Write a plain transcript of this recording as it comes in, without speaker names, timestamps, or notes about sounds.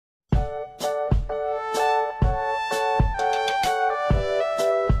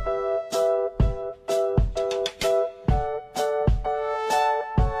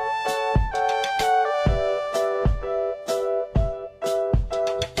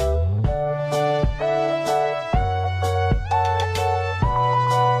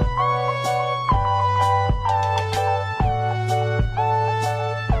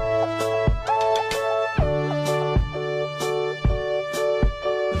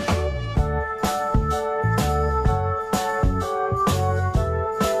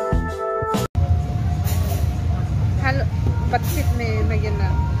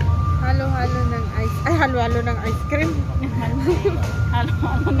halo-halo ng ice cream.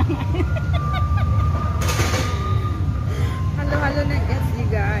 Halo-halo ng Halo-halo ng SG,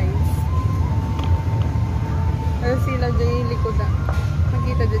 guys. Pero sila dyan yung likod na.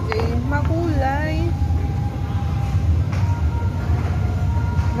 Makita dyan makulay.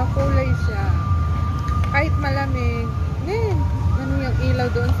 Makulay siya. Kahit malamig. Ano yung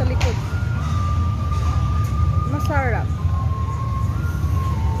ilaw doon sa likod. Masarap.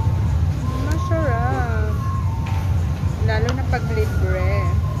 Masarap. Lalo na pag libre.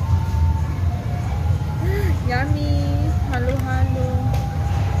 Yummy. Halo-halo.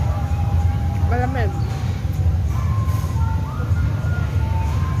 Malamig.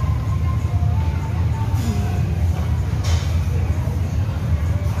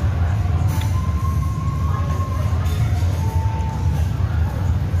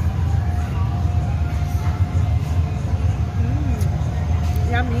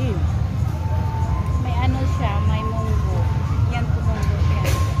 Yummy. May ano siya, may munggo. Yan po munggo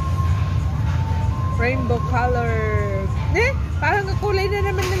yan. Rainbow color. Parang kulay na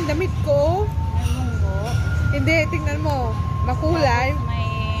naman ng damit ko. May munggo. Hindi, tingnan mo. Makulay.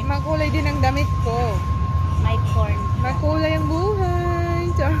 May Makulay din ang damit ko. corn. Makulay ang buhay.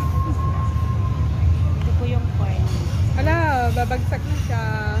 Char. Ito po yung corn. Ala, babagsak na siya.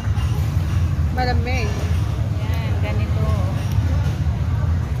 Malamig. Yan, ganito.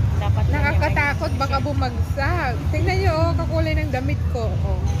 Dapat Nakakatakot, baka bumagsak. Tingnan nyo, oh, kakulay ng damit ko.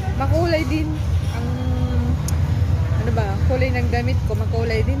 Oh. Makulay din ang, ano ba, kulay ng damit ko,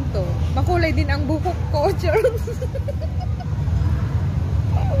 makulay din to. Makulay din ang buhok ko.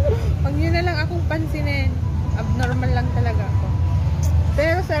 Pag yun na lang akong pansinin, abnormal lang talaga ako.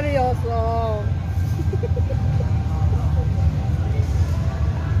 Pero seryoso.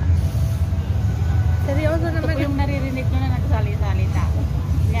 Seryoso Ito naman po yung naririnig nyo na nagsalita.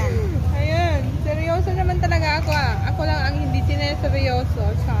 Yan. Ayan, seryoso naman talaga ako ah. Ako lang ang hindi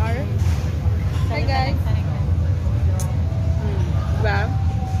sineseryoso, Char. Hi guys. Diba?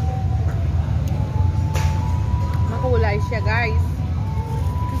 Makulay siya guys.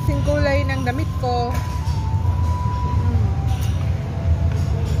 Kasing kulay ng damit ko.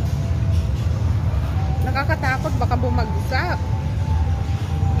 Nakakatakot, baka bumagsak.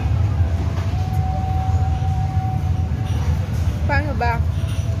 Paano ba?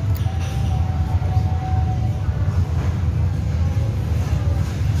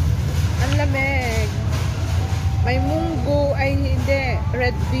 Ang lamig. May munggo, ay hindi,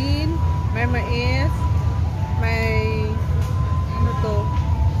 red bean, may mais, may ano to,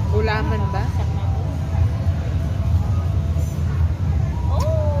 gulaman ba?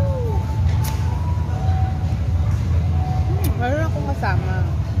 Oh! Meron akong kasama.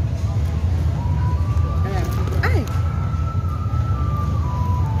 Ayan. Ay!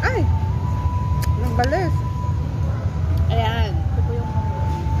 Ay! Nagbalis. Ayan. Ito po yung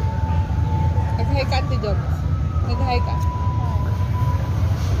Nag-hi ka, Auntie Jobs. Nag-hi ka.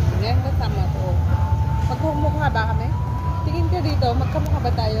 Ayan, kasama ko. Magmumukha ba kami? Tingin ka dito. Magkamukha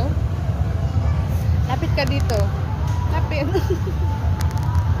ba tayo? Lapit ka dito. Lapit.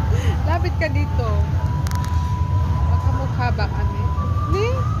 Lapit ka dito. Magkamukha ba kami? Hindi.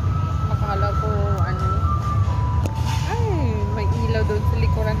 Makala ko, ano. Ay, may ilaw doon sa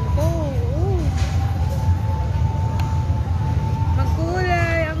likuran ko.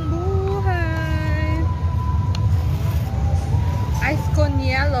 Magkulay ang buhay. Ice cone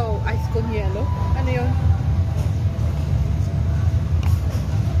yellow. Ice cone yellow? Ano yun?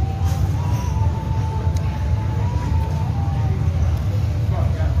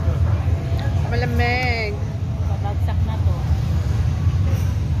 Malamig. babagsak na to.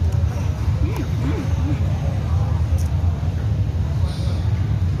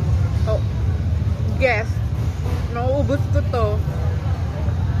 Oh. Guess. Nauubos ko to.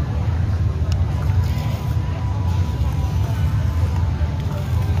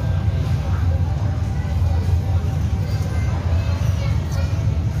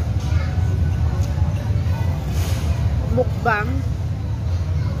 Mukbang.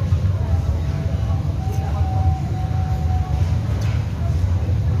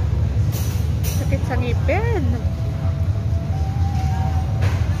 Sakit sa ngipin.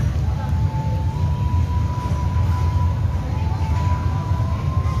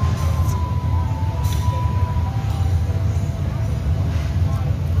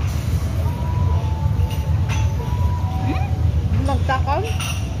 Magtakam?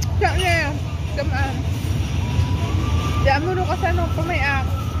 Siya niya. Gamaan. Diyan mo kasi ano pumayak.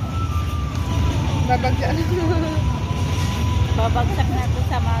 Babagsak na. Babagsak na to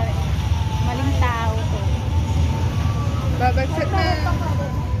sa maling tao to. Babagsak na.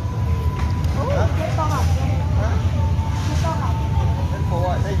 Huh? Huh? Then for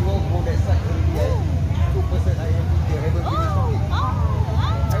what? Then you all go that side already. Two-person I am here. Haven't finished talking.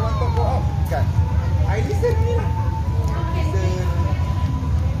 I want to go out. Kan? I listen ni lah. Listen.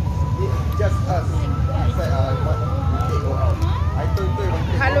 It's just us. I said I want to go out. I told you want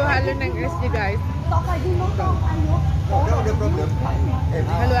to go out. Halo-halo ng SG guys. No, that's the problem.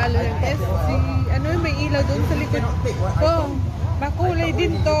 Halo-halo ng SG. Ano may ilaw doon sa likod. Oh, makulay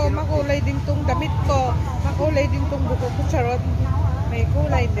din to. Makulay din tong damit ko. Makulay din tong buko ko. Charot. May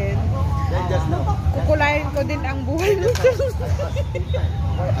kulay din. Then just now. Kukulayin ko din ang buhay nito.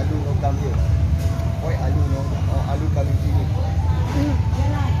 Why Alu no come here? Why Alu no? Or Alu coming sini?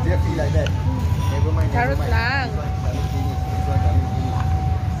 Dia feel like that. Never mind. Charot never mind. lang. This one coming finish. This one coming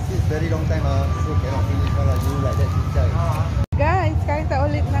finish. Since very long time so cannot finish one you like that Cicai. Guys, kain ta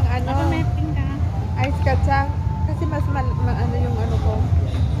ulit ng ano. Ice kacang. Kasi mas ano yung ano ko.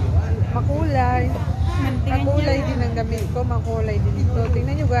 Makulay. Makulay din ang damit ko. Makulay din ito.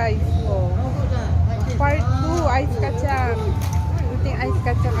 Tingnan nyo guys. Oh. Part 2, ice kacang. Uting ice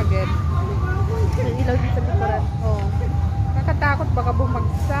kacang again. May ilaw din sa likuran. Oh. Nakatakot baka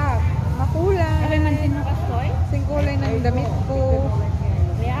bumagsak. Makulay. Sing kulay ng damit ko.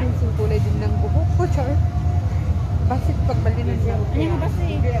 Sing kulay din ng buhok ko. Char. Basit pagbalinan niya.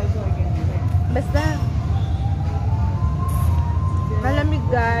 Basta. Malamig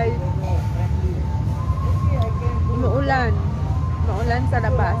guys. Umuulan. Maulan sa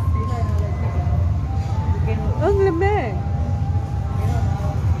labas. Ang lamig.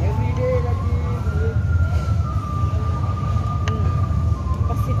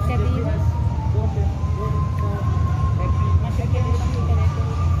 Pasit ka din.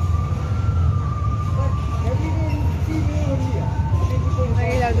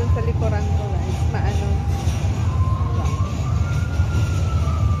 May ilaw dun sa likuran ko guys. Maano.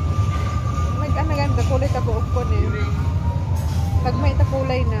 Maganda kulay tabuok ko eh. Pag may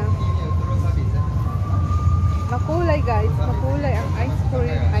takulay na. Makulay guys. Makulay ang ice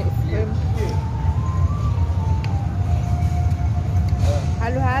cream. Ice cream.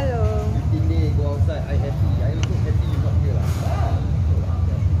 Halo-halo. 15 day go outside. I happy. I also happy you not here lah.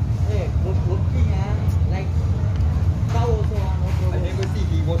 Hey, working like kau also no I problem. never see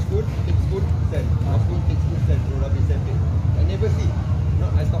he wash food, fix food, send. Wash food, fix food, send. Roll up, send it. I never see.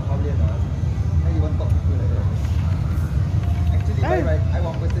 No, I stop Hawlian lah. I want talk people like that. Actually, by right, I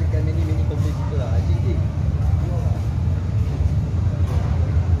one person can many complain people lah. I think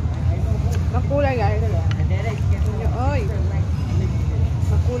Makulay guys. Oy.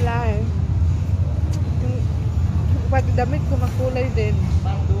 Makulay. Pati damit ko makulay din.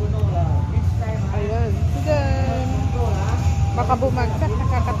 Ayan. Then, baka bumagsak,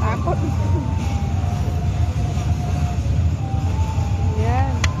 nakakatakot.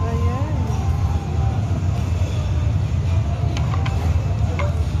 Ayan. Ayan.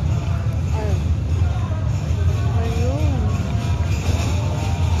 Ayun.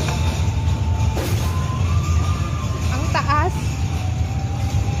 Ang taas.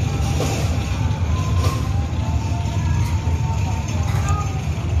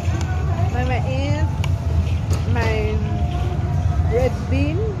 May mais. May red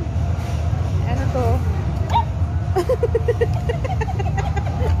bean. Ano to?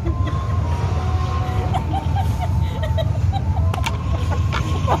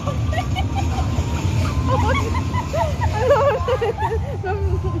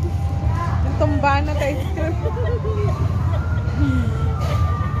 Yung tumba na tayo.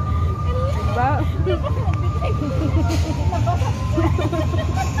 Diba?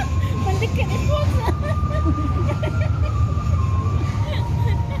 Mandikin ito.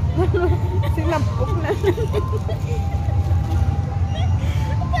 Sinampok na.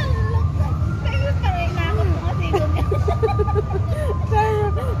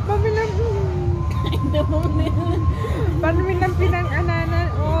 Pamilang pinang-ananan.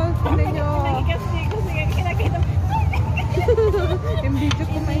 Oh, sila nyo. Yung video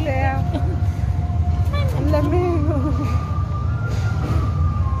ko may saya. Ang lamig.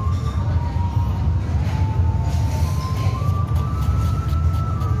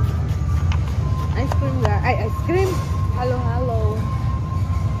 Ice cream ga. Ay, ice cream. Halo-halo.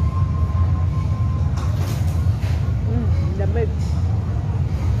 Lamig.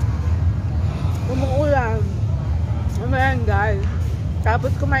 Umuulan. Ayan guys.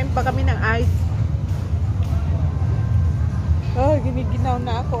 Tapos kumain pa kami ng ice. Oh, giniginaw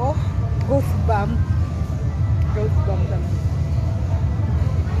na ako. Oh. Ghost bomb. Ghost bomb kami.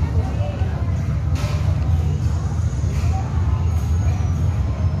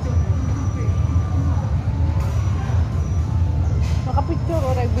 Nakapicture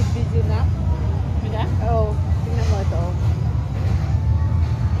o nag-video na?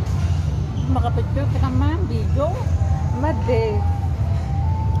 makapicture ka naman, video. Made.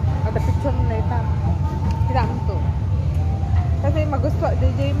 Ada picture na ita. Kita mo to. Kasi magusto,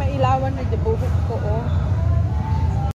 DJ mailawan na buhok ko, oh.